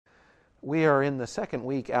We are in the second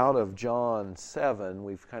week out of John 7.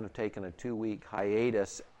 We've kind of taken a 2-week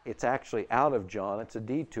hiatus. It's actually out of John. It's a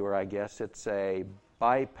detour, I guess. It's a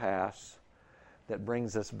bypass that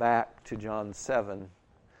brings us back to John 7.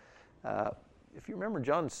 If you remember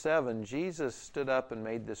John 7, Jesus stood up and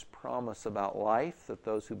made this promise about life that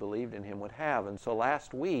those who believed in him would have. And so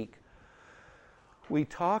last week, we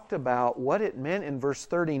talked about what it meant in verse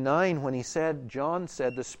 39 when John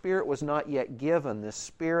said, the Spirit was not yet given, this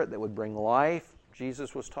Spirit that would bring life.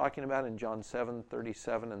 Jesus was talking about in John 7,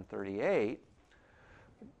 37 and 38.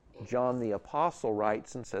 John the Apostle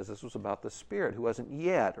writes and says this was about the Spirit who wasn't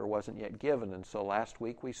yet given. And so last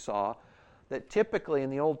week we saw that typically in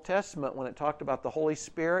the Old Testament when it talked about the Holy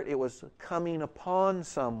Spirit, it was coming upon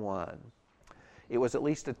someone. It was at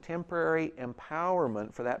least a temporary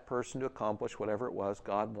empowerment for that person to accomplish whatever it was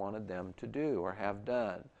God wanted them to do or have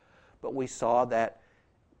done. But we saw that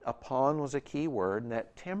upon was a key word and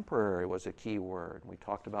that temporary was a key word. We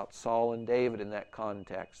talked about Saul and David in that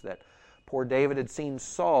context, that poor David had seen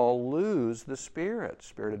Saul lose the Spirit. The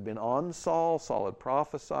Spirit had been on Saul. Saul had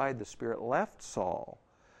prophesied. The Spirit left Saul.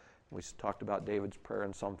 We talked about David's prayer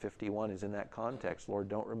in Psalm 51 is in that context. Lord,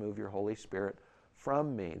 don't remove your Holy Spirit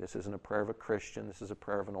from me. This isn't a prayer of a Christian. This is a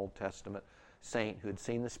prayer of an Old Testament saint who had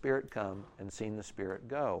seen the Spirit come and seen the Spirit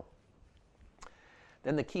go.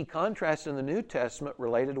 Then the key contrast in the New Testament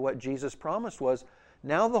related to what Jesus promised was,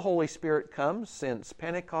 now the Holy Spirit comes, since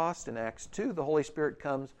Pentecost in Acts 2, the Holy Spirit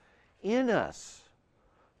comes in us.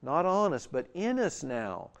 Not on us, but in us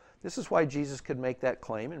now. This is why Jesus could make that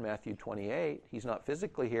claim in Matthew 28. He's not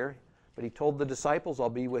physically here, but he told the disciples, I'll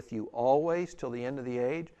be with you always till the end of the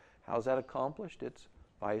age. How's that accomplished? It's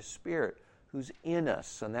by His Spirit who's in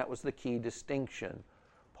us, and that was the key distinction.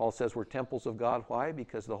 Paul says we're temples of God. Why?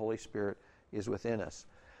 Because the Holy Spirit is within us.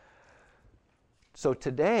 So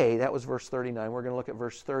today, that was verse 39. We're going to look at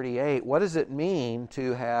verse 38. What does it mean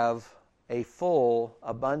to have a full,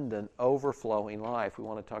 abundant, overflowing life? We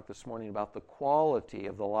want to talk this morning about the quality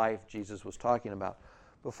of the life Jesus was talking about.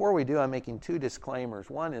 Before we do, I'm making 2 disclaimers.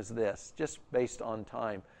 One is this, just based on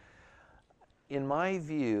time. In my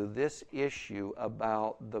view, this issue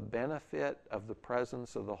about the benefit of the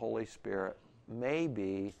presence of the Holy Spirit may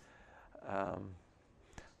be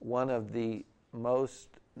one of the most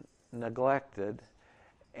neglected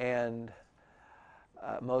and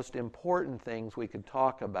most important things we could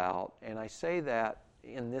talk about. And I say that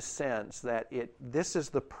in this sense that this is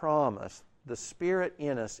the promise. The Spirit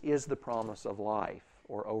in us is the promise of life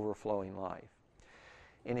or overflowing life.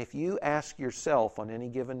 And if you ask yourself on any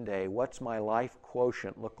given day, what's my life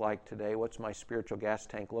quotient look like today? What's my spiritual gas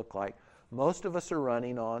tank look like? Most of us are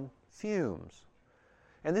running on fumes.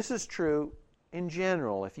 And this is true in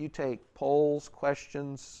general. If you take polls,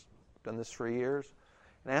 questions, done this for years,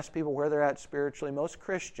 and ask people where they're at spiritually, most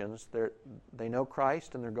Christians, they know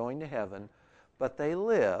Christ and they're going to heaven, but they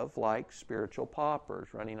live like spiritual paupers,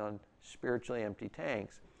 running on spiritually empty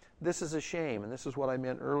tanks. This is a shame, and this is what I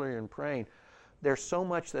meant earlier in praying. There's so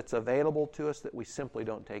much that's available to us that we simply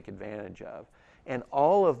don't take advantage of. And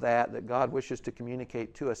all of that God wishes to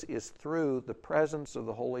communicate to us is through the presence of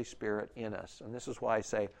the Holy Spirit in us. And this is why I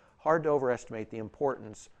say, hard to overestimate the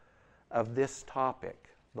importance of this topic,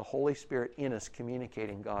 the Holy Spirit in us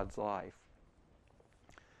communicating God's life.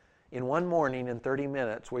 In one morning, in 30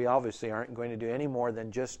 minutes, we obviously aren't going to do any more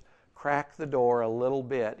than just crack the door a little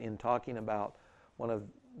bit in talking about one of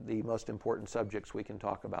the most important subjects we can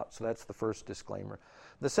talk about. So that's the first disclaimer.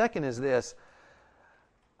 The second is this.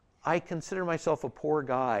 I consider myself a poor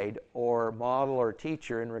guide or model or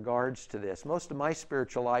teacher in regards to this. Most of my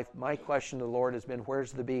spiritual life, my question to the Lord has been,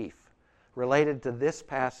 where's the beef? Related to this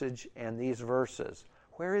passage and these verses.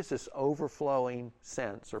 Where is this overflowing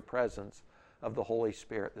sense or presence of the Holy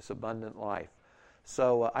Spirit, this abundant life?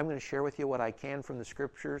 So I'm going to share with you what I can from the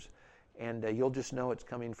Scriptures, and you'll just know it's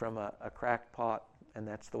coming from a cracked pot, and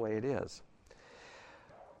that's the way it is.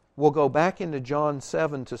 We'll go back into John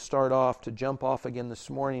 7 to start off, to jump off again this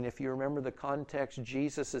morning. If you remember the context,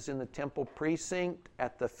 Jesus is in the temple precinct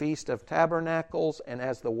at the Feast of Tabernacles, and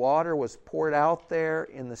as the water was poured out there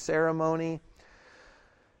in the ceremony,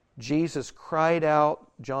 Jesus cried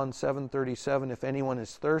out, John 7:37, if anyone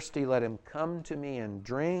is thirsty, let him come to me and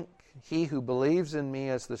drink. He who believes in me,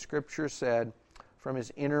 as the Scripture said, from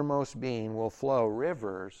his innermost being will flow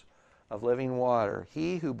rivers of living water.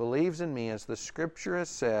 He who believes in me, as the Scripture has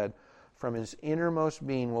said, from his innermost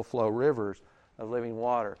being will flow rivers of living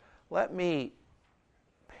water. Let me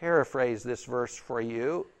paraphrase this verse for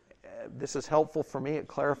you. This is helpful for me. It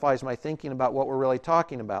clarifies my thinking about what we're really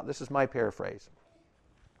talking about. This is my paraphrase.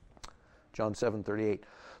 John 7:38.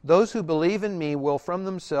 Those who believe in me will from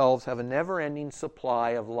themselves have a never-ending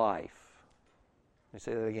supply of life. Let me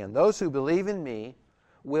say that again. Those who believe in me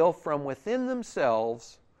will from within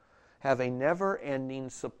themselves have a never-ending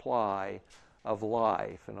supply of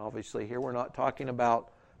life. And obviously here we're not talking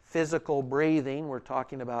about physical breathing. We're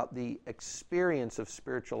talking about the experience of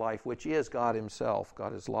spiritual life, which is God Himself.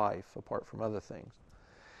 God is life, apart from other things.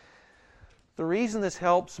 The reason this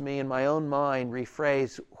helps me in my own mind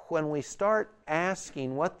rephrase, when we start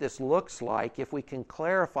asking what this looks like, if we can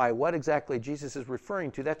clarify what exactly Jesus is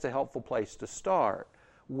referring to, that's a helpful place to start.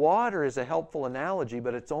 Water is a helpful analogy,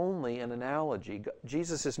 but it's only an analogy.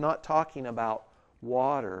 Jesus is not talking about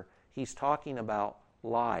water. He's talking about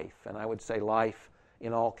life, and I would say life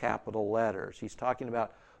in all capital letters. He's talking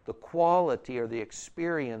about the quality or the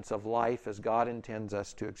experience of life as God intends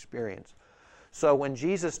us to experience. So when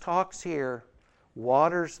Jesus talks here,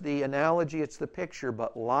 water's the analogy, it's the picture,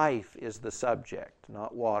 but life is the subject.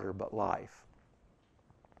 Not water, but life.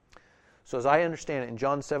 So as I understand it, in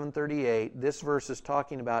John 7:38, this verse is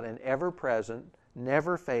talking about an ever-present,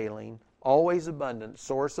 never-failing, always abundant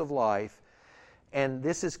source of life, and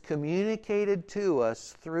this is communicated to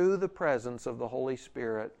us through the presence of the Holy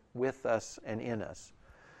Spirit with us and in us.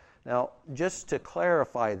 Now, just to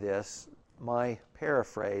clarify this, my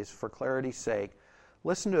paraphrase, for clarity's sake,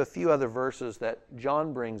 listen to a few other verses that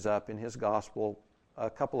John brings up in his gospel, a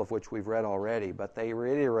couple of which we've read already, but they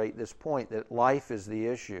reiterate this point that life is the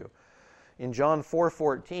issue. In John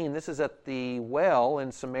 4:14, this is at the well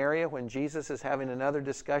in Samaria when Jesus is having another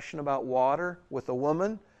discussion about water with a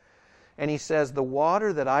woman. And he says, "The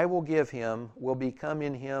water that I will give him will become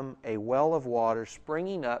in him a well of water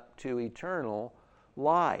springing up to eternal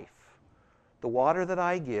life." The water that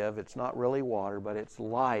I give, it's not really water, but it's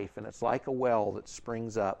life, and it's like a well that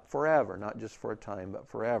springs up forever, not just for a time, but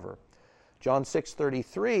forever. John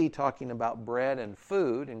 6:33, talking about bread and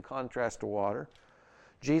food in contrast to water,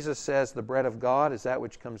 Jesus says, "The bread of God is that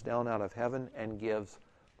which comes down out of heaven and gives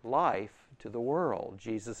life to the world."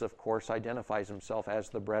 Jesus, of course, identifies himself as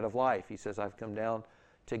the bread of life. He says, "I've come down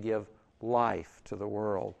to give life to the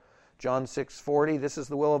world." John 6:40, "This is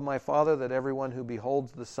the will of my Father, that everyone who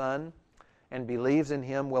beholds the Son and believes in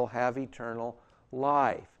him will have eternal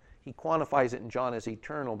life." He quantifies it in John as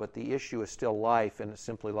eternal, but the issue is still life, and it's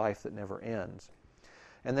simply life that never ends.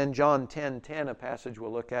 And then John 10:10, a passage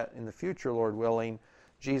we'll look at in the future, Lord willing,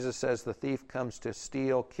 Jesus says, "The thief comes to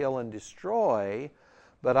steal, kill, and destroy,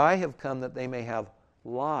 but I have come that they may have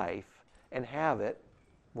life and have it,"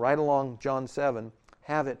 right along John 7,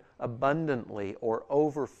 "have it abundantly or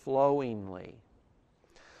overflowingly."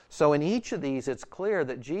 So in each of these, it's clear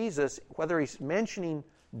that Jesus, whether he's mentioning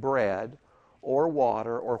bread or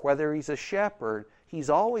water or whether he's a shepherd,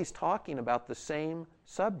 he's always talking about the same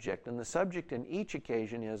subject. And the subject in each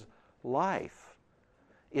occasion is life.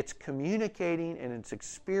 It's communicating and it's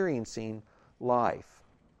experiencing life.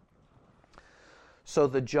 So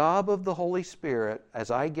the job of the Holy Spirit,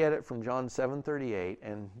 as I get it from John 7:38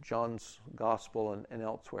 and John's Gospel and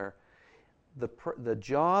elsewhere, the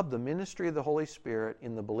job, the ministry of the Holy Spirit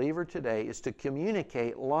in the believer today is to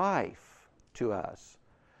communicate life to us.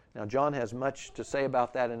 Now, John has much to say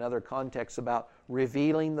about that in other contexts, about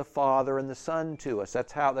revealing the Father and the Son to us.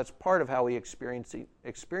 That's part of how we experience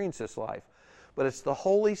this life. But it's the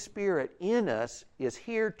Holy Spirit in us is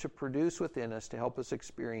here to produce within us, to help us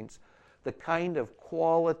experience the kind of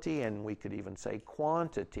quality, and we could even say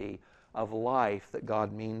quantity, of life that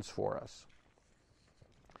God means for us.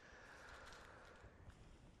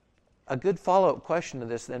 A good follow-up question to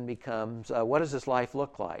this then becomes, what does this life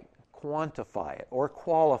look like? Quantify it or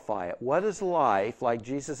qualify it. What is life, like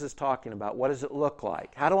Jesus is talking about, what does it look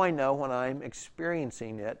like? How do I know when I'm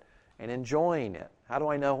experiencing it and enjoying it? How do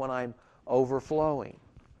I know when I'm overflowing?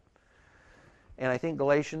 And I think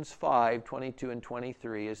Galatians 5:22 and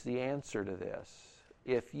 23 is the answer to this.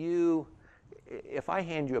 If I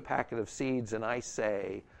hand you a packet of seeds and I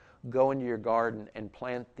say, go into your garden and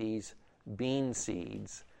plant these bean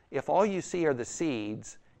seeds, if all you see are the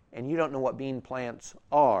seeds and you don't know what bean plants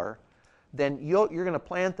are, then you're going to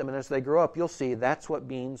plant them, and as they grow up, you'll see that's what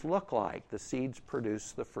beans look like. The seeds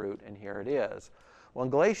produce the fruit, and here it is. Well,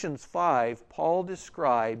 in Galatians 5, Paul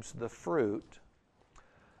describes the fruit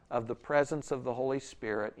of the presence of the Holy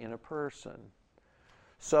Spirit in a person.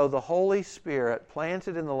 So the Holy Spirit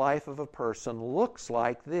planted in the life of a person looks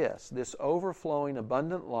like this. This overflowing,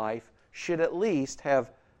 abundant life should at least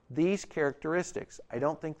have these characteristics. I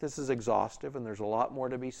don't think this is exhaustive, and there's a lot more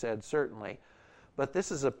to be said, certainly. But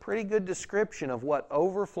this is a pretty good description of what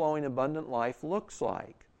overflowing, abundant life looks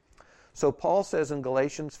like. So Paul says in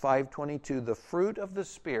Galatians 5:22, the fruit of the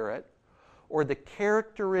Spirit, or the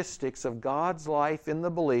characteristics of God's life in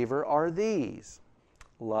the believer, are these: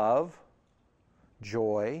 love,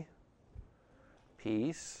 joy,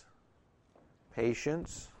 peace,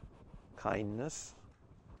 patience, kindness,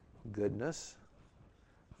 goodness,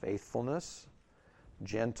 faithfulness,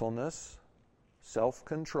 gentleness,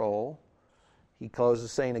 self-control. He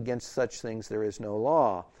closes saying, against such things there is no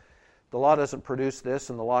law. The law doesn't produce this,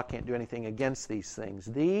 and the law can't do anything against these things.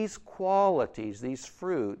 These qualities, these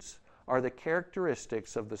fruits, are the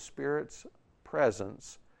characteristics of the Spirit's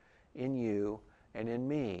presence in you and in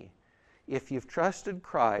me. If you've trusted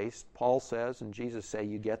Christ, Paul says, and Jesus say,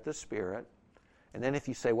 you get the Spirit. And then if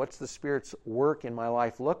you say, what's the Spirit's work in my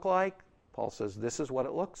life look like? Paul says, this is what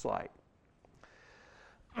it looks like.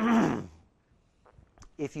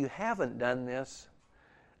 If you haven't done this,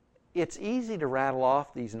 it's easy to rattle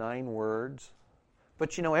off these 9 words,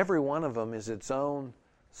 but you know, every one of them is its own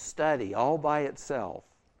study, all by itself.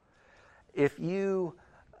 If you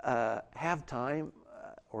have time,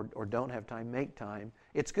 or don't have time, make time,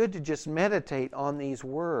 it's good to just meditate on these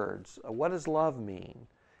words. What does love mean?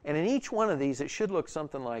 And in each one of these, it should look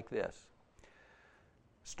something like this.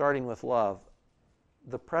 Starting with love.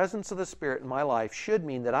 The presence of the Spirit in my life should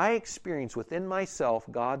mean that I experience within myself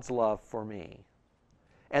God's love for me.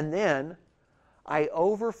 And then I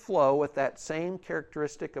overflow with that same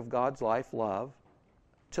characteristic of God's life, love,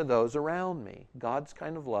 to those around me. God's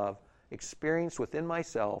kind of love experienced within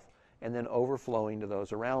myself and then overflowing to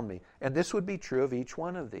those around me. And this would be true of each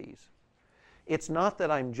one of these. It's not that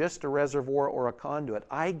I'm just a reservoir or a conduit.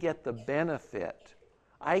 I get the benefit.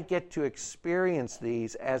 I get to experience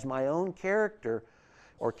these as my own character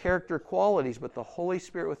or character qualities, but the Holy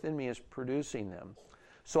Spirit within me is producing them.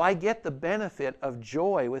 So I get the benefit of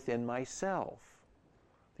joy within myself.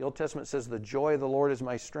 The Old Testament says, the joy of the Lord is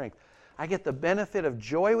my strength. I get the benefit of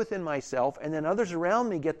joy within myself, and then others around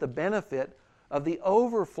me get the benefit of the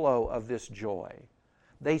overflow of this joy.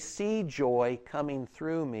 They see joy coming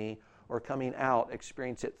through me or coming out,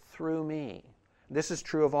 experience it through me. This is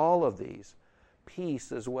true of all of these.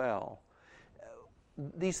 Peace as well.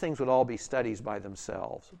 These things would all be studies by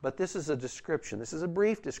themselves, but this is a description. This is a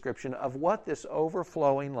brief description of what this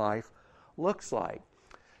overflowing life looks like.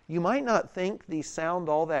 You might not think these sound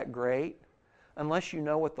all that great unless you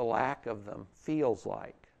know what the lack of them feels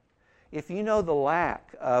like. If you know the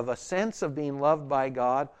lack of a sense of being loved by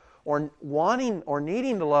God, or wanting or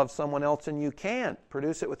needing to love someone else and you can't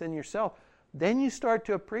produce it within yourself, then you start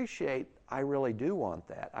to appreciate, I really do want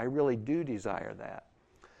that. I really do desire that.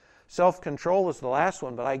 Self-control is the last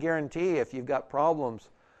one, but I guarantee if you've got problems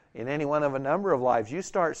in any one of a number of lives, you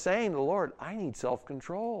start saying to the Lord, I need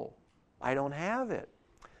self-control. I don't have it.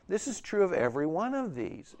 This is true of every one of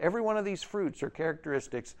these. Every one of these fruits or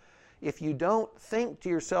characteristics. If you don't think to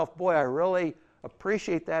yourself, boy, I really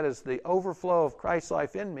appreciate that as the overflow of Christ's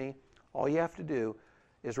life in me, all you have to do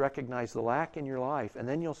is recognize the lack in your life, and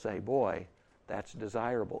then you'll say, boy, that's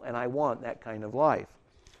desirable, and I want that kind of life.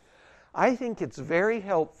 I think it's very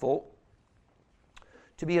helpful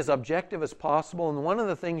to be as objective as possible, and one of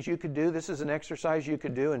the things you could do, this is an exercise you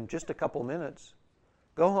could do in just a couple minutes.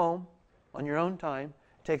 Go home on your own time,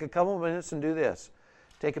 take a couple of minutes and do this.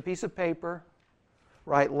 Take a piece of paper,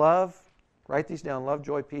 write these down, love,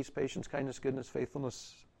 joy, peace, patience, kindness, goodness,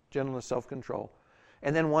 faithfulness, gentleness, self-control.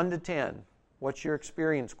 And then 1 to 10, what's your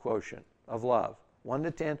experience quotient of love? 1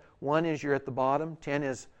 to 10, 1 is you're at the bottom, 10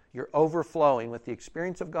 is you're overflowing with the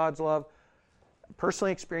experience of God's love,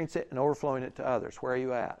 personally experience it and overflowing it to others. Where are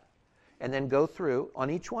you at? And then go through on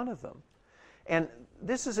each one of them. And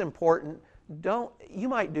this is important. You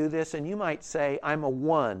might do this and you might say, I'm a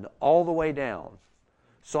 1 all the way down.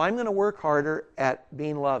 So I'm going to work harder at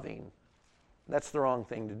being loving. That's the wrong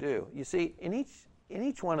thing to do. You see, in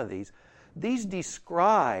each one of these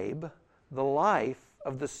describe the life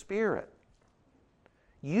of the Spirit.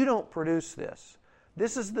 You don't produce this.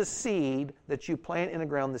 This is the seed that you plant in the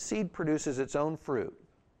ground. The seed produces its own fruit.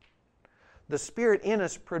 The Spirit in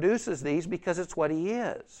us produces these because it's what He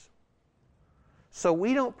is. So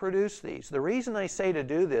we don't produce these. The reason I say to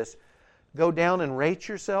do this, go down and rate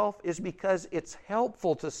yourself, is because it's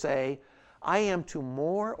helpful to say, I am to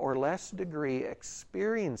more or less degree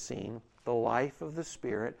experiencing the life of the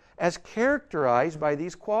Spirit as characterized by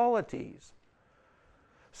these qualities.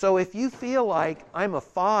 So if you feel like I'm a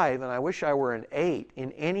 5 and I wish I were an 8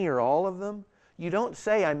 in any or all of them, you don't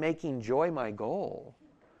say I'm making joy my goal.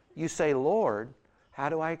 You say, Lord, how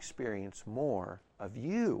do I experience more of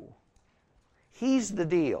you? He's the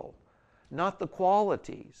deal, not the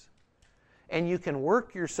qualities. And you can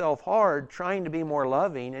work yourself hard trying to be more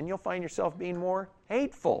loving, and you'll find yourself being more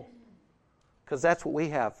hateful, because that's what we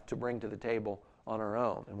have to bring to the table on our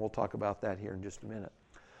own. And we'll talk about that here in just a minute.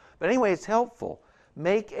 But anyway, it's helpful.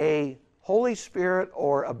 Make a Holy Spirit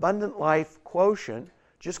or abundant life quotient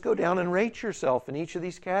Just go down and rate yourself in each of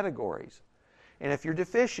these categories. And if you're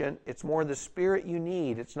deficient, it's more the Spirit you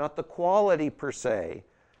need. It's not the quality per se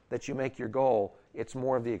that you make your goal. It's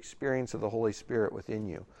more of the experience of the Holy Spirit within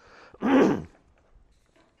you.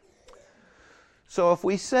 So if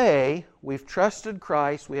we say we've trusted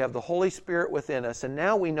Christ, we have the Holy Spirit within us, and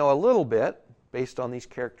now we know a little bit, based on these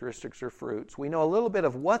characteristics or fruits, we know a little bit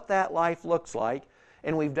of what that life looks like,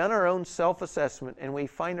 and we've done our own self-assessment, and we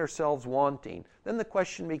find ourselves wanting, then the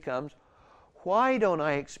question becomes, why don't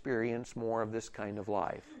I experience more of this kind of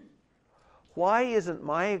life? Why isn't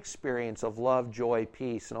my experience of love, joy,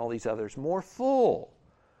 peace, and all these others more full?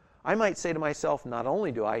 I might say to myself, not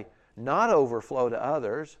only do I not overflow to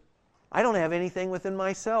others, I don't have anything within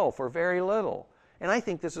myself, or very little. And I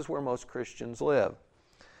think this is where most Christians live.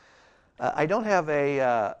 I don't have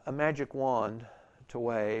a magic wand to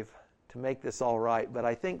wave to make this all right, but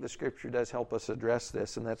I think the Scripture does help us address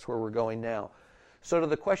this, and that's where we're going now. So to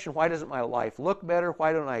the question, why doesn't my life look better?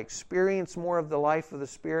 Why don't I experience more of the life of the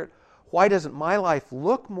Spirit? Why doesn't my life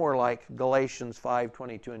look more like Galatians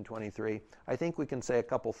 5:22 and 23? I think we can say a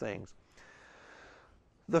couple things.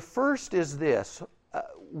 The first is this.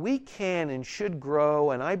 We can and should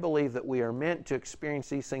grow, and I believe that we are meant to experience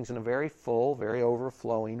these things in a very full, very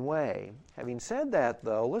overflowing way. Having said that,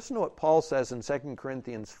 though, listen to what Paul says in 2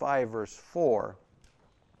 Corinthians 5, verse 4.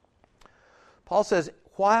 Paul says,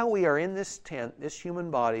 while we are in this tent, this human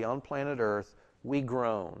body on planet Earth, we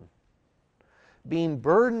groan, being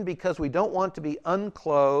burdened because we don't want to be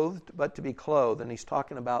unclothed, but to be clothed. And he's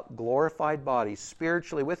talking about glorified bodies,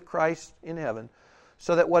 spiritually with Christ in heaven,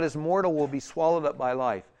 so that what is mortal will be swallowed up by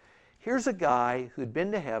life. Here's a guy who'd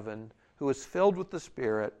been to heaven, who was filled with the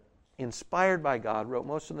Spirit, inspired by God, wrote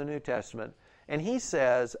most of the New Testament, and he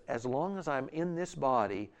says, as long as I'm in this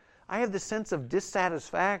body, I have this sense of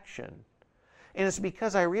dissatisfaction. And it's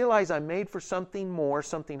because I realize I'm made for something more,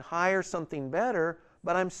 something higher, something better,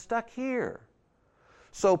 but I'm stuck here.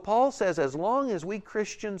 So Paul says, as long as we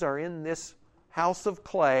Christians are in this house of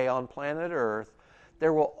clay on planet Earth,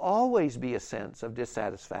 there will always be a sense of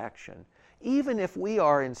dissatisfaction. Even if we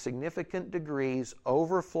are in significant degrees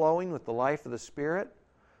overflowing with the life of the Spirit,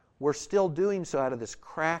 we're still doing so out of this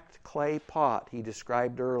cracked clay pot he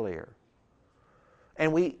described earlier.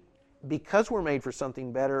 And because we're made for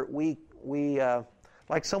something better, we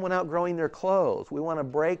like someone outgrowing their clothes. We want to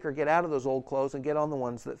break or get out of those old clothes and get on the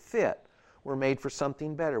ones that fit. We're made for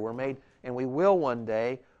something better. We're made, and we will one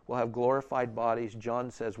day. We'll have glorified bodies.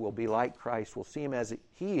 John says we'll be like Christ. We'll see Him as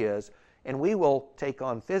He is, and we will take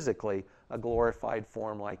on physically a glorified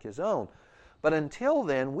form like His own. But until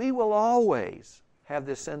then, we will always have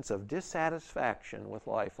this sense of dissatisfaction with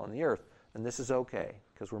life on the earth. And this is okay,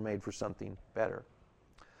 because we're made for something better.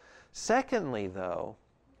 Secondly, though,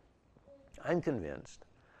 I'm convinced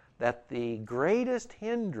that the greatest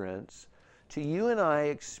hindrance to you and I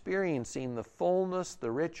experiencing the fullness,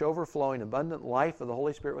 the rich, overflowing, abundant life of the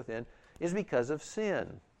Holy Spirit within is because of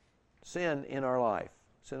sin. Sin in our life.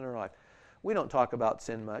 Sin in our life. We don't talk about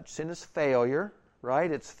sin much. Sin is failure,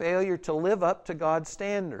 right? It's failure to live up to God's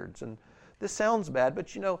standards. And this sounds bad, but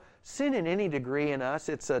sin in any degree in us,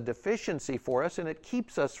 it's a deficiency for us, and it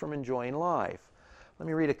keeps us from enjoying life. Let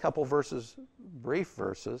me read a couple verses, brief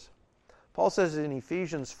verses. Paul says in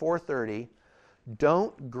Ephesians 4:30,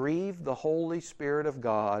 don't grieve the Holy Spirit of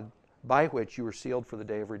God, by which you were sealed for the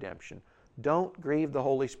day of redemption. Don't grieve the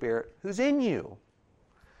Holy Spirit who's in you.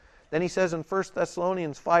 Then he says in 1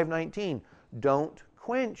 Thessalonians 5:19, don't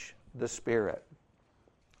quench the Spirit.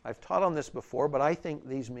 I've taught on this before, but I think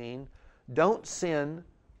these mean don't sin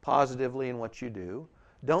positively in what you do.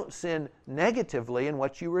 Don't sin negatively in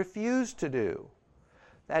what you refuse to do.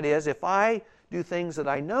 That is, if I do things that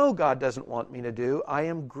I know God doesn't want me to do, I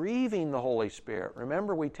am grieving the Holy Spirit.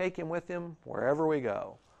 Remember, we take Him with Him wherever we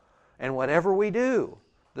go. And whatever we do,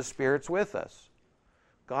 the Spirit's with us.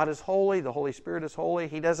 God is holy, the Holy Spirit is holy.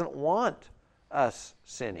 He doesn't want us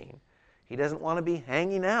sinning. He doesn't want to be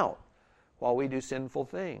hanging out while we do sinful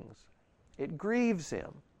things. It grieves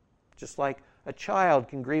Him. Just like a child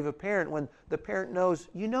can grieve a parent when the parent knows,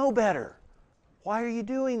 you know better. Why are you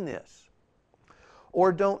doing this?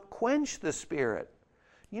 Or don't quench the Spirit.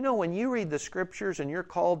 When you read the Scriptures and you're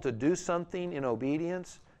called to do something in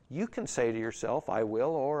obedience, you can say to yourself, I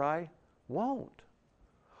will or I won't.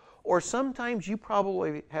 Or sometimes you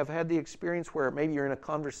probably have had the experience where maybe you're in a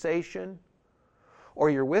conversation or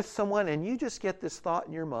you're with someone and you just get this thought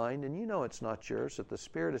in your mind and you know it's not yours, that the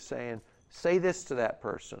Spirit is saying, say this to that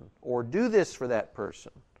person or do this for that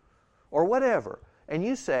person or whatever. And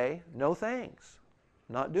you say, no thanks.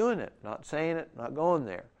 Not doing it, not saying it, not going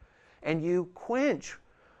there. And you quench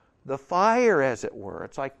the fire, as it were.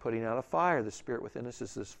 It's like putting out a fire. The Spirit within us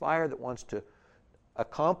is this fire that wants to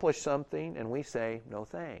accomplish something, and we say, no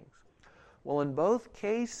thanks. Well, in both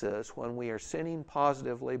cases, when we are sinning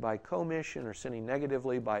positively by commission or sinning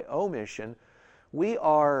negatively by omission, we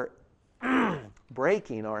are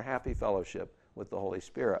breaking our happy fellowship with the Holy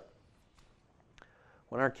Spirit.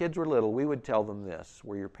 When our kids were little, we would tell them this: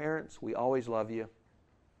 we're your parents, we always love you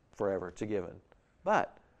forever. It's a given.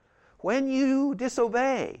 But when you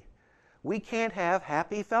disobey, we can't have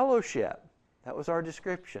happy fellowship. That was our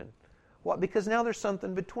description. What? Because now there's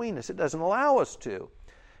something between us. It doesn't allow us to.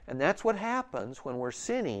 And that's what happens when we're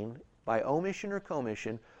sinning by omission or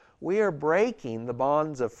commission. We are breaking the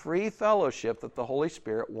bonds of free fellowship that the Holy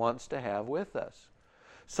Spirit wants to have with us.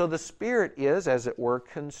 So the Spirit is, as it were,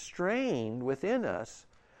 constrained within us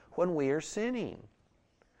when we are sinning.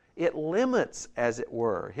 It limits, as it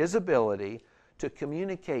were, His ability to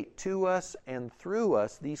communicate to us and through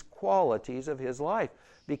us these qualities of His life,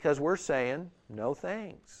 because we're saying, no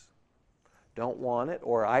thanks. Don't want it,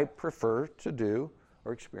 or I prefer to do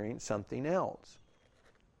or experience something else.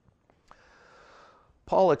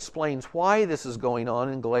 Paul explains why this is going on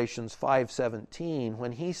in Galatians 5:17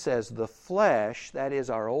 when he says the flesh, that is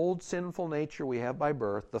our old sinful nature we have by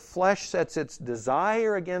birth, the flesh sets its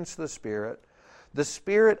desire against the Spirit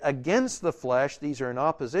against the flesh. These are in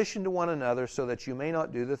opposition to one another, so that you may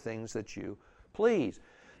not do the things that you please.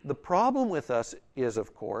 The problem with us is,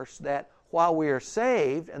 of course, that while we are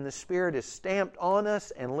saved and the Spirit is stamped on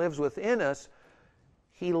us and lives within us,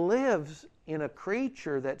 He lives in a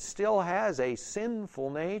creature that still has a sinful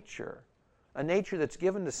nature, a nature that's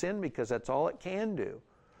given to sin because that's all it can do.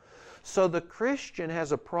 So the Christian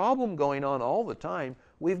has a problem going on all the time.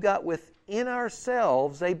 We've got within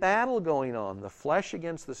ourselves a battle going on, the flesh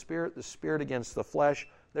against the Spirit against the flesh.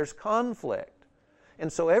 There's conflict.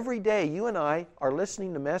 And so every day you and I are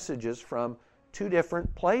listening to messages from two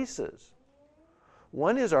different places.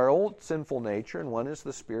 One is our old sinful nature, and one is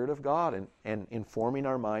the Spirit of God and informing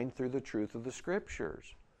our mind through the truth of the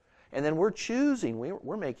Scriptures. And then we're choosing,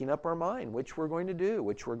 we're making up our mind which we're going to do,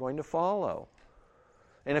 which we're going to follow.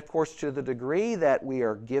 And of course, to the degree that we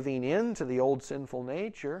are giving in to the old sinful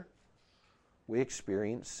nature, we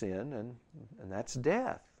experience sin, and that's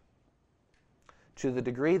death. To the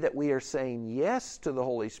degree that we are saying yes to the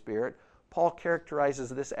Holy Spirit, Paul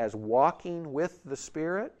characterizes this as walking with the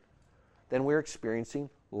Spirit, then we're experiencing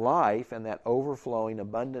life and that overflowing,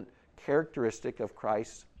 abundant characteristic of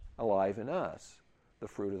Christ alive in us, the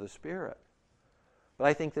fruit of the Spirit. But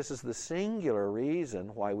I think this is the singular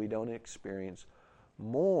reason why we don't experience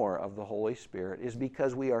more of the Holy Spirit, is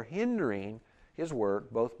because we are hindering His work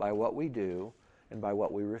both by what we do and by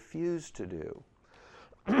what we refuse to do.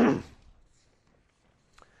 The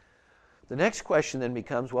next question then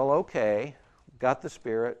becomes, well, okay, got the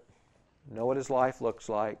Spirit, know what His life looks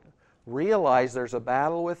like, realize there's a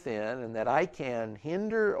battle within and that I can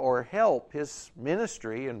hinder or help His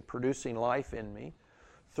ministry in producing life in me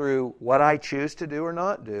through what I choose to do or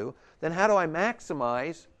not do, then how do I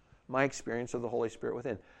maximize my experience of the Holy Spirit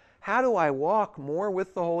within? How do I walk more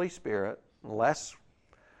with the Holy Spirit, less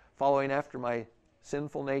following after my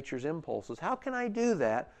sinful nature's impulses? How can I do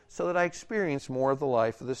that so that I experience more of the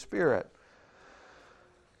life of the Spirit?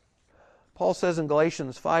 Paul says in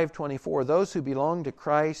Galatians 5:24, those who belong to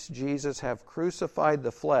Christ Jesus have crucified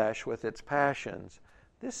the flesh with its passions.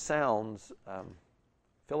 This sounds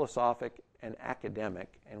philosophic and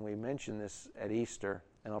academic, and we mentioned this at Easter,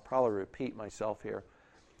 and I'll probably repeat myself here.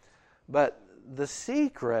 But the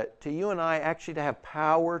secret to you and I actually to have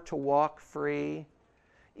power to walk free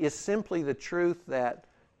is simply the truth that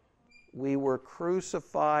we were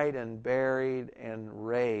crucified and buried and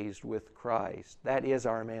raised with Christ. That is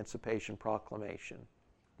our emancipation proclamation.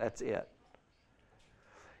 That's it.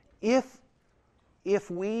 If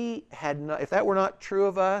that were not true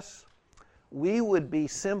of us, we would be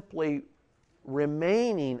simply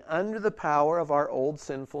remaining under the power of our old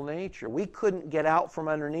sinful nature. We couldn't get out from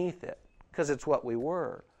underneath it because it's what we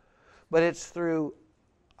were. But it's through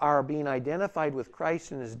our being identified with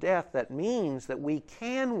Christ in His death that means that we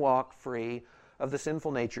can walk free of the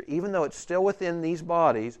sinful nature, even though it's still within these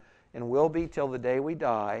bodies and will be till the day we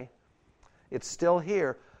die. It's still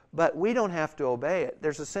here, but we don't have to obey it.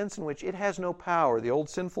 There's a sense in which it has no power. The old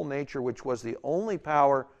sinful nature, which was the only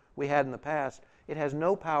power we had in the past, it has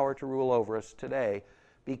no power to rule over us today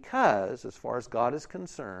because, as far as God is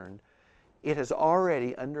concerned, it has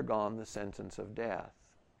already undergone the sentence of death.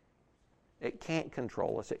 It can't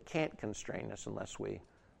control us. It can't constrain us unless we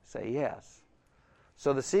say yes.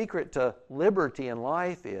 So the secret to liberty and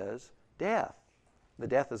life is death. The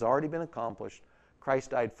death has already been accomplished. Christ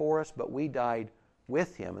died for us, but we died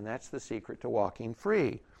with Him, and that's the secret to walking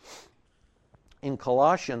free. In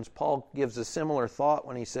Colossians, Paul gives a similar thought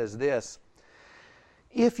when he says this: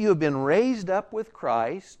 if you have been raised up with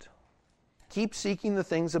Christ, keep seeking the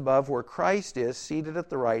things above where Christ is, seated at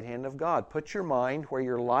the right hand of God. Put your mind where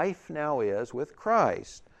your life now is with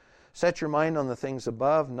Christ. Set your mind on the things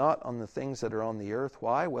above, not on the things that are on the earth.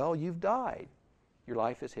 Why? Well, you've died. Your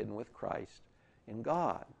life is hidden with Christ in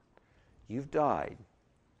God. You've died,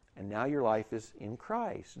 and now your life is in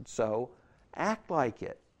Christ. And so, act like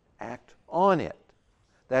it. Act on it.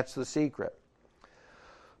 That's the secret.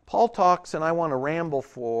 Paul talks, and I want to ramble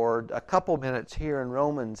for a couple minutes here in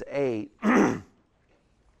Romans 8.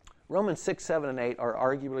 Romans 6, 7, and 8 are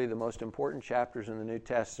arguably the most important chapters in the New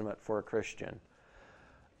Testament for a Christian.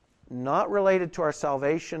 Not related to our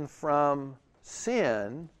salvation from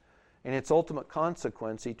sin and its ultimate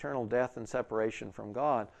consequence, eternal death and separation from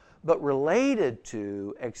God, but related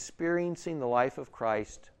to experiencing the life of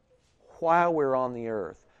Christ while we're on the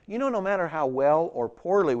earth. You know, no matter how well or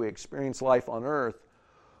poorly we experience life on earth,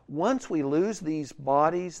 once we lose these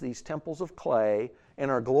bodies, these temples of clay, and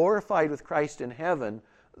are glorified with Christ in heaven,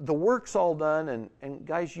 the work's all done, and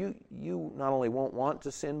guys, you not only won't want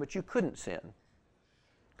to sin, but you couldn't sin.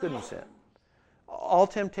 Couldn't sin. All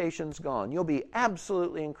temptation's gone. You'll be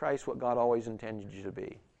absolutely in Christ what God always intended you to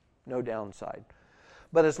be. No downside.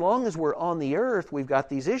 But as long as we're on the earth, we've got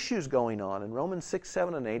these issues going on, and Romans 6,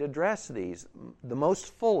 7, and 8 address these, the most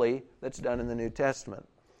fully that's done in the New Testament.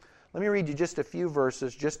 Let me read you just a few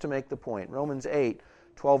verses just to make the point. Romans 8,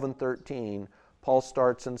 12 and 13, Paul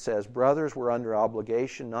starts and says, brothers, we're under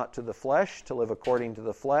obligation not to the flesh, to live according to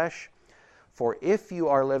the flesh. For if you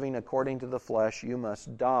are living according to the flesh, you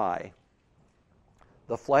must die.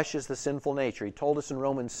 The flesh is the sinful nature. He told us in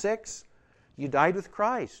Romans 6, you died with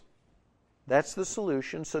Christ. That's the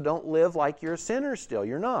solution, so don't live like you're a sinner still.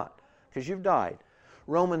 You're not, because you've died.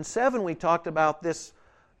 Romans 7, we talked about this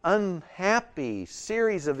unhappy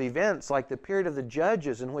series of events like the period of the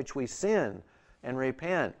judges in which we sin and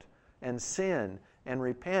repent and sin and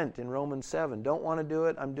repent in Romans 7. Don't want to do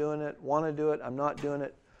it, I'm doing it. Want to do it, I'm not doing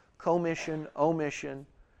it. Commission, omission.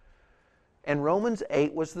 And Romans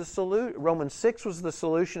 8 was the solution. Romans 6 was the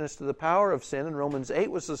solution as to the power of sin, and Romans 8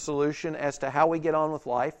 was the solution as to how we get on with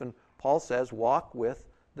life. And Paul says, walk with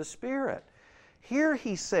the Spirit. Here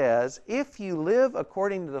he says, if you live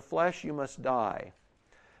according to the flesh, you must die.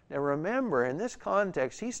 Now remember, in this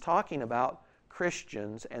context, he's talking about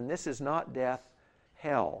Christians, and this is not death,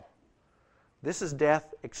 hell. This is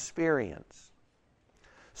death experience.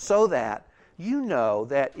 So that you know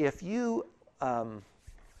that if you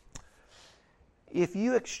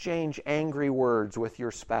exchange angry words with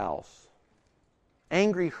your spouse,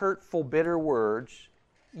 angry, hurtful, bitter words,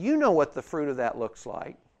 you know what the fruit of that looks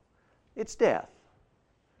like. It's death.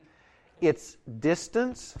 It's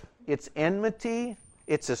distance, it's enmity,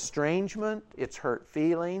 it's estrangement, it's hurt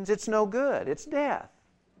feelings, it's no good, it's death.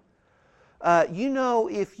 You know,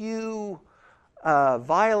 if you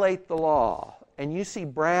violate the law and you see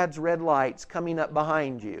Brad's red lights coming up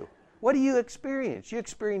behind you, what do you experience? You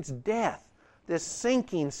experience death, this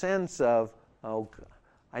sinking sense of, oh,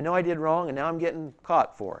 I know I did wrong and now I'm getting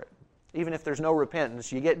caught for it. Even if there's no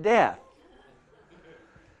repentance, you get death.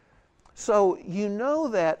 So you know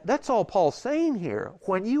that's all Paul's saying here.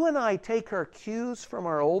 When you and I take our cues from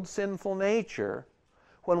our old sinful nature,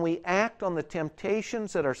 when we act on the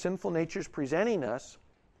temptations that our sinful nature is presenting us,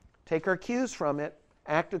 take our cues from it,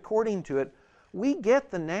 act according to it, we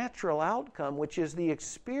get the natural outcome, which is the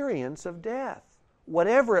experience of death,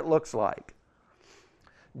 whatever it looks like.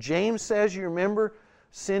 James says, you remember,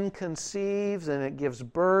 sin conceives and it gives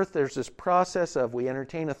birth. There's this process of we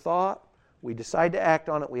entertain a thought, we decide to act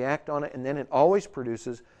on it, we act on it, and then it always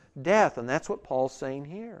produces death. And that's what Paul's saying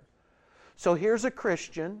here. So here's a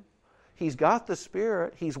Christian. He's got the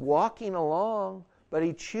Spirit. He's walking along, but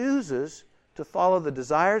he chooses to follow the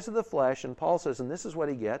desires of the flesh. And Paul says, and this is what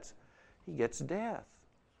he gets. He gets death.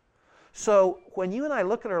 So when you and I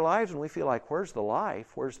look at our lives and we feel like, where's the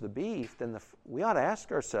life? Where's the beef? Then we ought to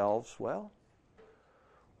ask ourselves, well,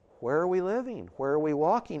 where are we living? Where are we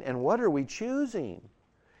walking? And what are we choosing?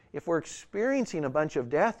 If we're experiencing a bunch of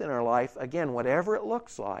death in our life, again, whatever it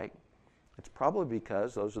looks like, it's probably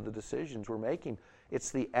because those are the decisions we're making.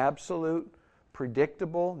 It's the absolute,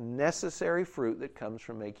 predictable, necessary fruit that comes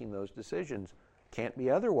from making those decisions. Can't be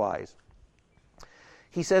otherwise.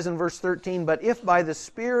 He says in verse 13, but if by the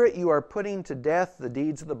Spirit you are putting to death the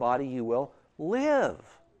deeds of the body, you will live.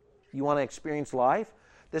 You want to experience life?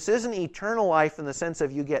 This isn't eternal life in the sense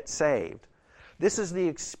of you get saved. This is the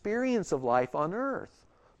experience of life on earth.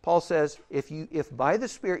 Paul says, if by the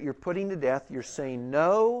Spirit you're putting to death, you're saying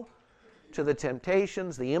no to the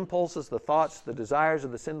temptations, the impulses, the thoughts, the desires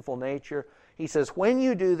of the sinful nature. He says, when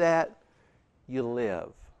you do that, you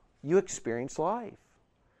live. You experience life.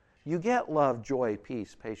 You get love, joy,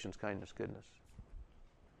 peace, patience, kindness, goodness.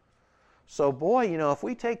 So boy, if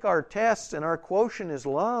we take our tests and our quotient is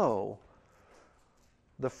low,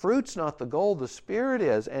 the fruit's not the goal, the Spirit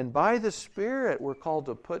is. And by the Spirit, we're called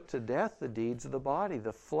to put to death the deeds of the body,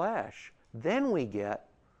 the flesh. Then we get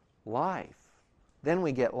life. Then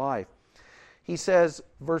we get life. He says,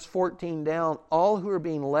 verse 14 down, all who are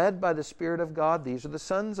being led by the Spirit of God, these are the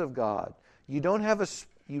sons of God. You've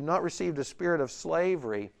not received a spirit of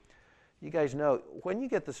slavery. You guys know, when you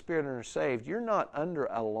get the Spirit and are saved, you're not under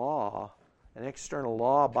a law, an external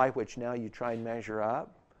law by which now you try and measure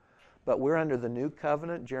up. But we're under the new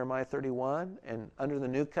covenant, Jeremiah 31. And under the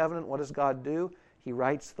new covenant, what does God do? He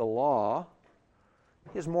writes the law,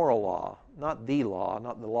 His moral law, not the law,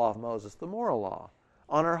 not the law of Moses, the moral law,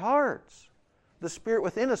 on our hearts. The Spirit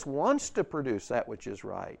within us wants to produce that which is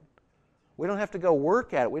right. We don't have to go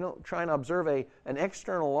work at it. We don't try and observe an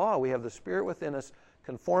external law. We have the Spirit within us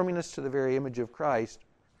conforming us to the very image of Christ.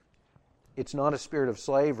 It's not a spirit of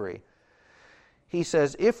slavery. He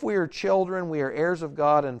says, if we are children, we are heirs of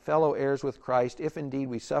God and fellow heirs with Christ, if indeed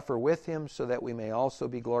we suffer with Him, so that we may also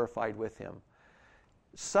be glorified with Him.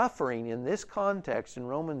 Suffering in this context in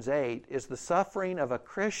Romans 8 is the suffering of a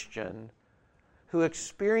Christian who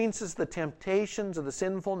experiences the temptations of the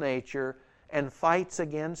sinful nature and fights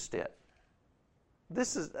against it.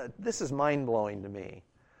 This is mind-blowing to me.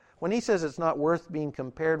 When he says it's not worth being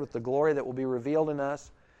compared with the glory that will be revealed in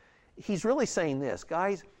us, he's really saying this,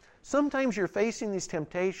 guys, sometimes you're facing these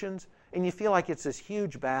temptations and you feel like it's this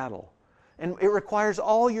huge battle. And it requires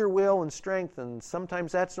all your will and strength, and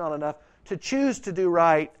sometimes that's not enough to choose to do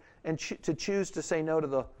right and to choose to say no to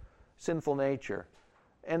the sinful nature.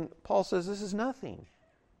 And Paul says this is nothing.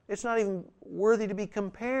 It's not even worthy to be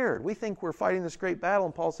compared. We think we're fighting this great battle,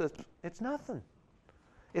 and Paul says it's nothing.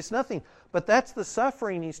 It's nothing. But that's the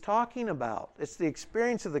suffering he's talking about. It's the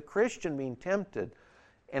experience of the Christian being tempted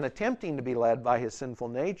and attempting to be led by his sinful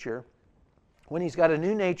nature when he's got a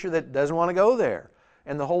new nature that doesn't want to go there,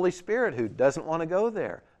 and the Holy Spirit who doesn't want to go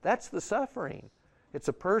there. That's the suffering. It's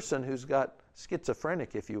a person who's got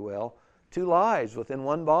schizophrenic, if you will, two lives within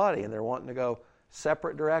one body, and they're wanting to go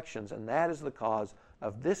separate directions, and that is the cause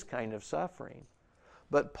of this kind of suffering.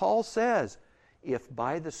 But Paul says, if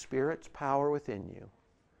by the Spirit's power within you,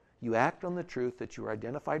 you act on the truth that you are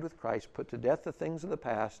identified with Christ, put to death the things of the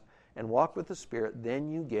past, and walk with the Spirit, then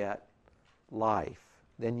you get life.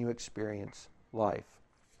 Then you experience life.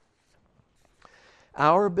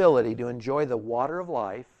 Our ability to enjoy the water of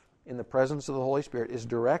life in the presence of the Holy Spirit is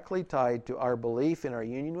directly tied to our belief in our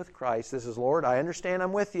union with Christ. This is, Lord, I understand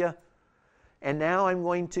I'm with you, and now I'm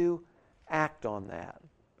going to act on that.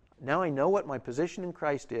 Now I know what my position in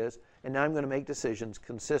Christ is, and now I'm going to make decisions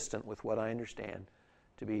consistent with what I understand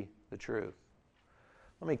to be the truth.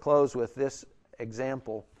 Let me close with this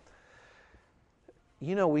example.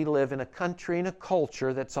 You know, we live in a country and a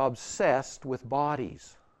culture that's obsessed with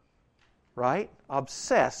bodies, right?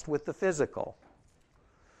 Obsessed with the physical.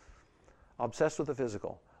 Obsessed with the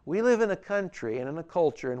physical. We live in a country and in a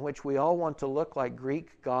culture in which we all want to look like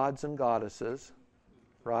Greek gods and goddesses,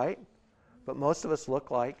 right? But most of us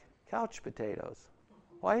look like couch potatoes.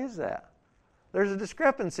 Why is that? There's a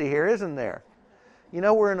discrepancy here, isn't there? You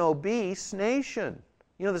know, we're an obese nation.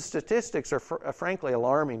 You know, the statistics are frankly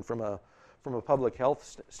alarming from a public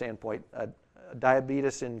health standpoint.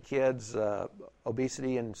 Diabetes in kids,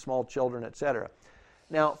 obesity in small children, etc.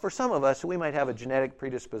 Now, for some of us, we might have a genetic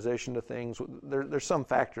predisposition to things. There's some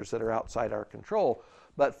factors that are outside our control.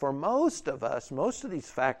 But for most of us, most of these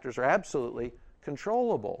factors are absolutely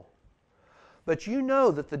controllable. But you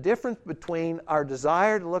know that the difference between our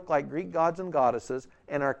desire to look like Greek gods and goddesses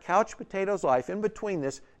and our couch potatoes life, in between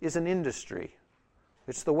this, is an industry.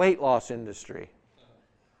 It's the weight loss industry.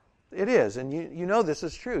 It is, and you know this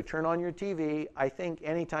is true. Turn on your TV, I think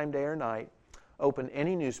anytime, day or night, open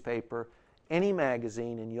any newspaper, any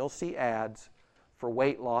magazine, and you'll see ads for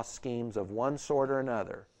weight loss schemes of one sort or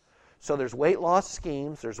another. So there's weight loss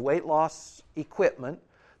schemes, there's weight loss equipment,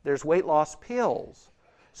 there's weight loss pills.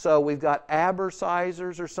 So we've got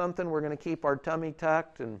Abercisors or something. We're going to keep our tummy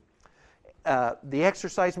tucked. And the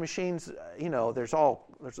exercise machines, you know, there's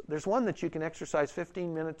one that you can exercise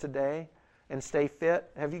 15 minutes a day and stay fit.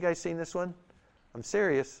 Have you guys seen this one? I'm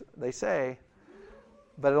serious, they say.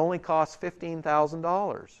 But it only costs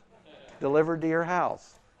 $15,000 delivered to your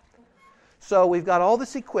house. So we've got all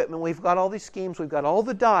this equipment. We've got all these schemes. We've got all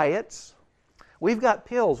the diets. We've got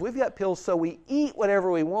pills. We've got pills so we eat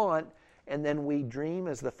whatever we want, and then we dream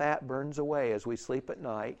as the fat burns away as we sleep at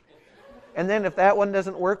night. And then if that one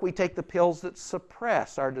doesn't work, we take the pills that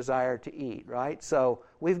suppress our desire to eat, right? So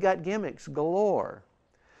we've got gimmicks galore.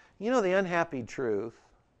 You know, the unhappy truth,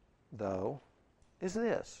 though, is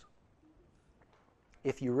this.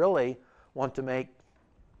 If you really want to make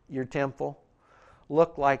your temple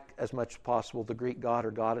look like, as much as possible, the Greek god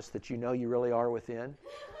or goddess that you know you really are within,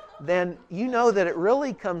 then you know that it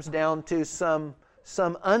really comes down to some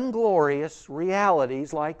unglorious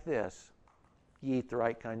realities like this. You eat the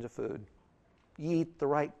right kinds of food. You eat the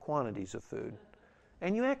right quantities of food.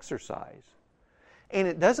 And you exercise. And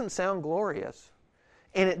it doesn't sound glorious.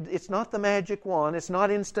 And it's not the magic wand. It's not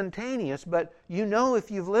instantaneous. But you know if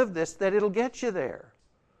you've lived this that it'll get you there.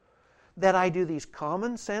 That I do these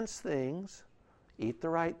common sense things, eat the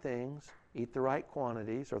right things, eat the right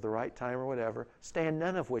quantities or the right time or whatever, stand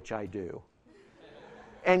none of which I do.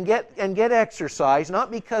 And get exercise,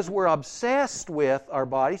 not because we're obsessed with our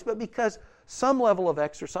bodies, but because some level of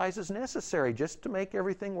exercise is necessary just to make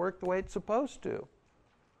everything work the way it's supposed to.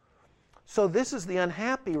 So this is the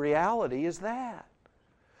unhappy reality, is that.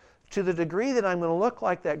 To the degree that I'm going to look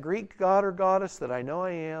like that Greek god or goddess that I know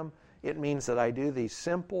I am, it means that I do these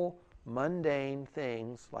simple, mundane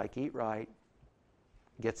things like eat right,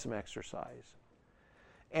 get some exercise.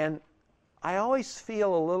 And I always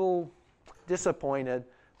feel a little disappointed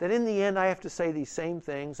that in the end I have to say these same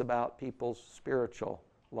things about people's spiritual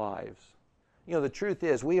lives. You know, the truth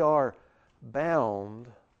is we are bound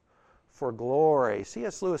for glory.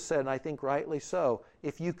 C.S. Lewis said, and I think rightly so,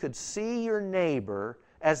 if you could see your neighbor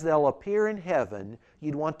as they'll appear in heaven,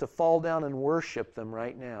 you'd want to fall down and worship them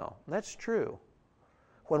right now. And that's true.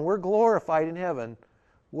 When we're glorified in heaven,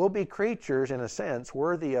 we'll be creatures, in a sense,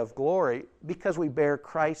 worthy of glory because we bear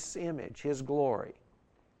Christ's image, His glory.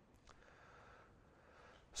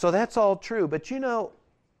 So that's all true. But you know,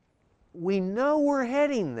 we know we're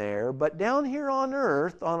heading there, but down here on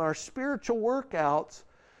earth, on our spiritual workouts,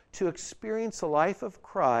 to experience the life of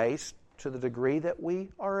Christ to the degree that we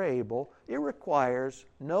are able, it requires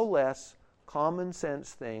no less common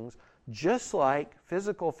sense things, just like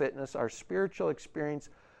physical fitness, our spiritual experience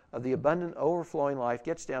of the abundant, overflowing life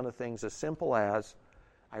gets down to things as simple as,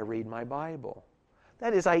 I read my Bible.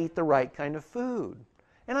 That is, I eat the right kind of food.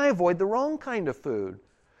 And I avoid the wrong kind of food.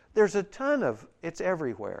 There's a ton of, it's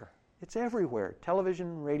everywhere. It's everywhere.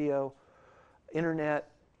 Television, radio, internet,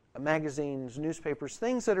 magazines, newspapers,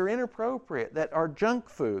 things that are inappropriate, that are junk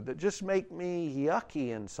food, that just make me yucky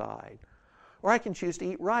inside. Or I can choose to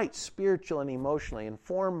eat right, spiritually and emotionally,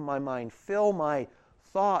 inform my mind, fill my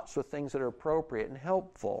thoughts with things that are appropriate and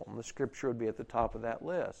helpful. And the Scripture would be at the top of that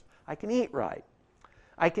list. I can eat right.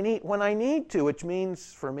 I can eat when I need to, which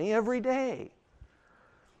means for me every day.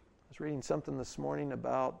 I was reading something this morning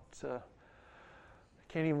about, I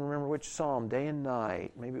can't even remember which psalm, day and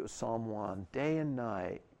night. Maybe it was Psalm 1, day and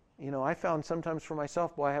night. You know, I found sometimes for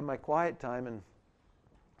myself, boy, I have my quiet time and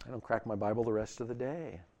I don't crack my Bible the rest of the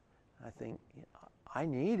day. I think, I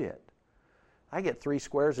need it. I get 3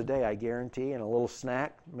 squares a day, I guarantee, and a little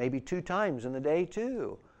snack maybe 2 times in the day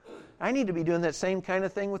too. I need to be doing that same kind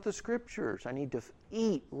of thing with the Scriptures. I need to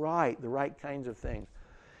eat right, the right kinds of things.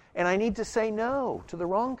 And I need to say no to the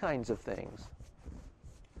wrong kinds of things.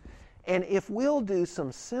 And if we'll do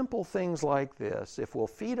some simple things like this, if we'll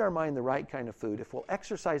feed our mind the right kind of food, if we'll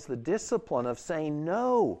exercise the discipline of saying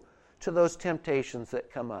no to those temptations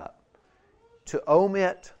that come up, to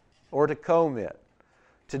omit or to commit,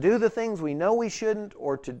 to do the things we know we shouldn't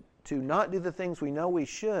or to not do the things we know we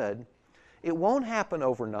should, it won't happen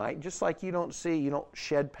overnight, just like you don't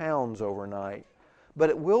shed pounds overnight. But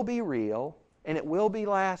it will be real and it will be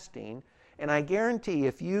lasting. And I guarantee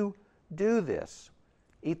if you do this,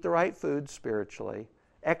 eat the right food spiritually,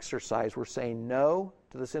 exercise, we're saying no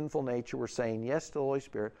to the sinful nature, we're saying yes to the Holy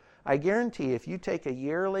Spirit. I guarantee if you take a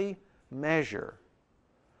yearly measure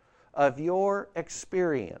of your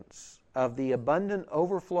experience of the abundant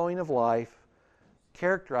overflowing of life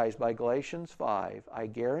characterized by Galatians 5, I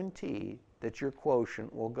guarantee that your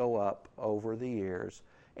quotient will go up over the years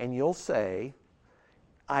and you'll say,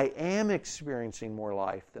 I am experiencing more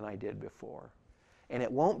life than I did before. And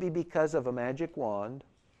it won't be because of a magic wand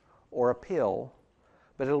or a pill,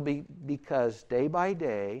 but it'll be because day by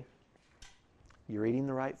day you're eating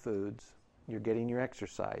the right foods, you're getting your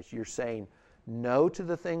exercise, you're saying no to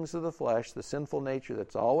the things of the flesh, the sinful nature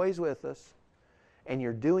that's always with us, and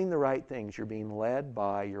you're doing the right things. You're being led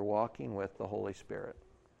by, you're walking with the Holy Spirit.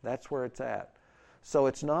 That's where it's at. So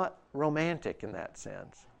it's not romantic in that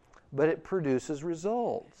sense, but it produces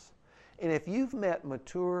results. And if you've met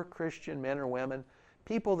mature Christian men or women,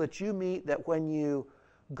 people that you meet that when you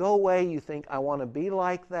go away you think, I want to be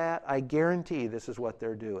like that, I guarantee this is what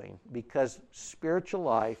they're doing. Because spiritual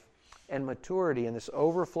life and maturity and this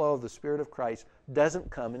overflow of the Spirit of Christ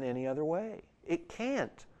doesn't come in any other way. It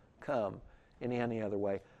can't come in any other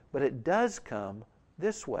way. But it does come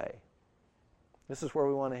this way. This is where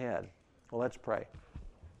we want to head. Well, let's pray.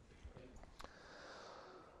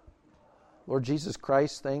 Lord Jesus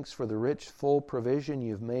Christ, thanks for the rich, full provision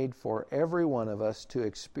you've made for every one of us to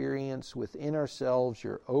experience within ourselves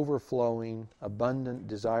your overflowing, abundant,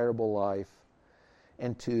 desirable life,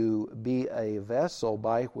 and to be a vessel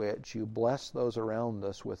by which you bless those around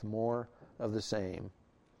us with more of the same.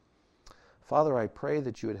 Father, I pray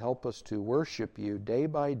that you would help us to worship you day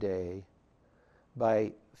by day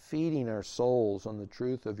by feeding our souls on the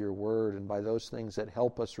truth of your word and by those things that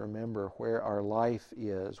help us remember where our life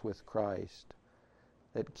is with Christ,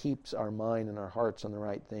 that keeps our mind and our hearts on the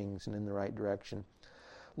right things and in the right direction.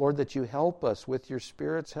 Lord, that you help us with your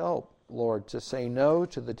Spirit's help, Lord, to say no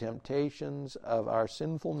to the temptations of our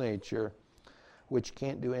sinful nature, which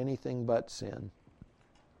can't do anything but sin.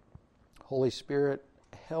 Holy Spirit,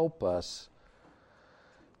 help us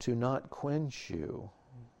to not quench you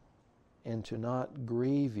and to not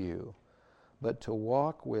grieve you, but to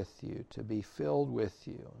walk with you, to be filled with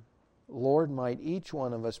you. Lord, might each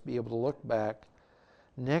one of us be able to look back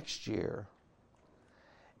next year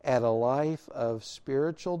at a life of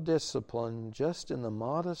spiritual discipline, just in the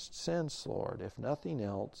modest sense, Lord, if nothing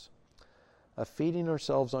else, of feeding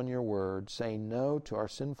ourselves on your word, saying no to our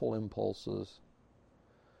sinful impulses,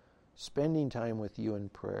 spending time with you in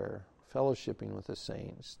prayer, fellowshipping with the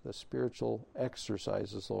saints, the spiritual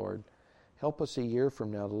exercises, Lord. Help us a year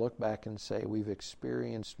from now to look back and say we've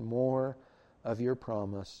experienced more of your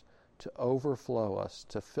promise to overflow us,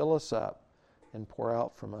 to fill us up and pour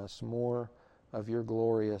out from us more of your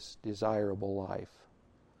glorious, desirable life.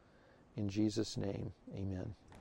 In Jesus' name, amen.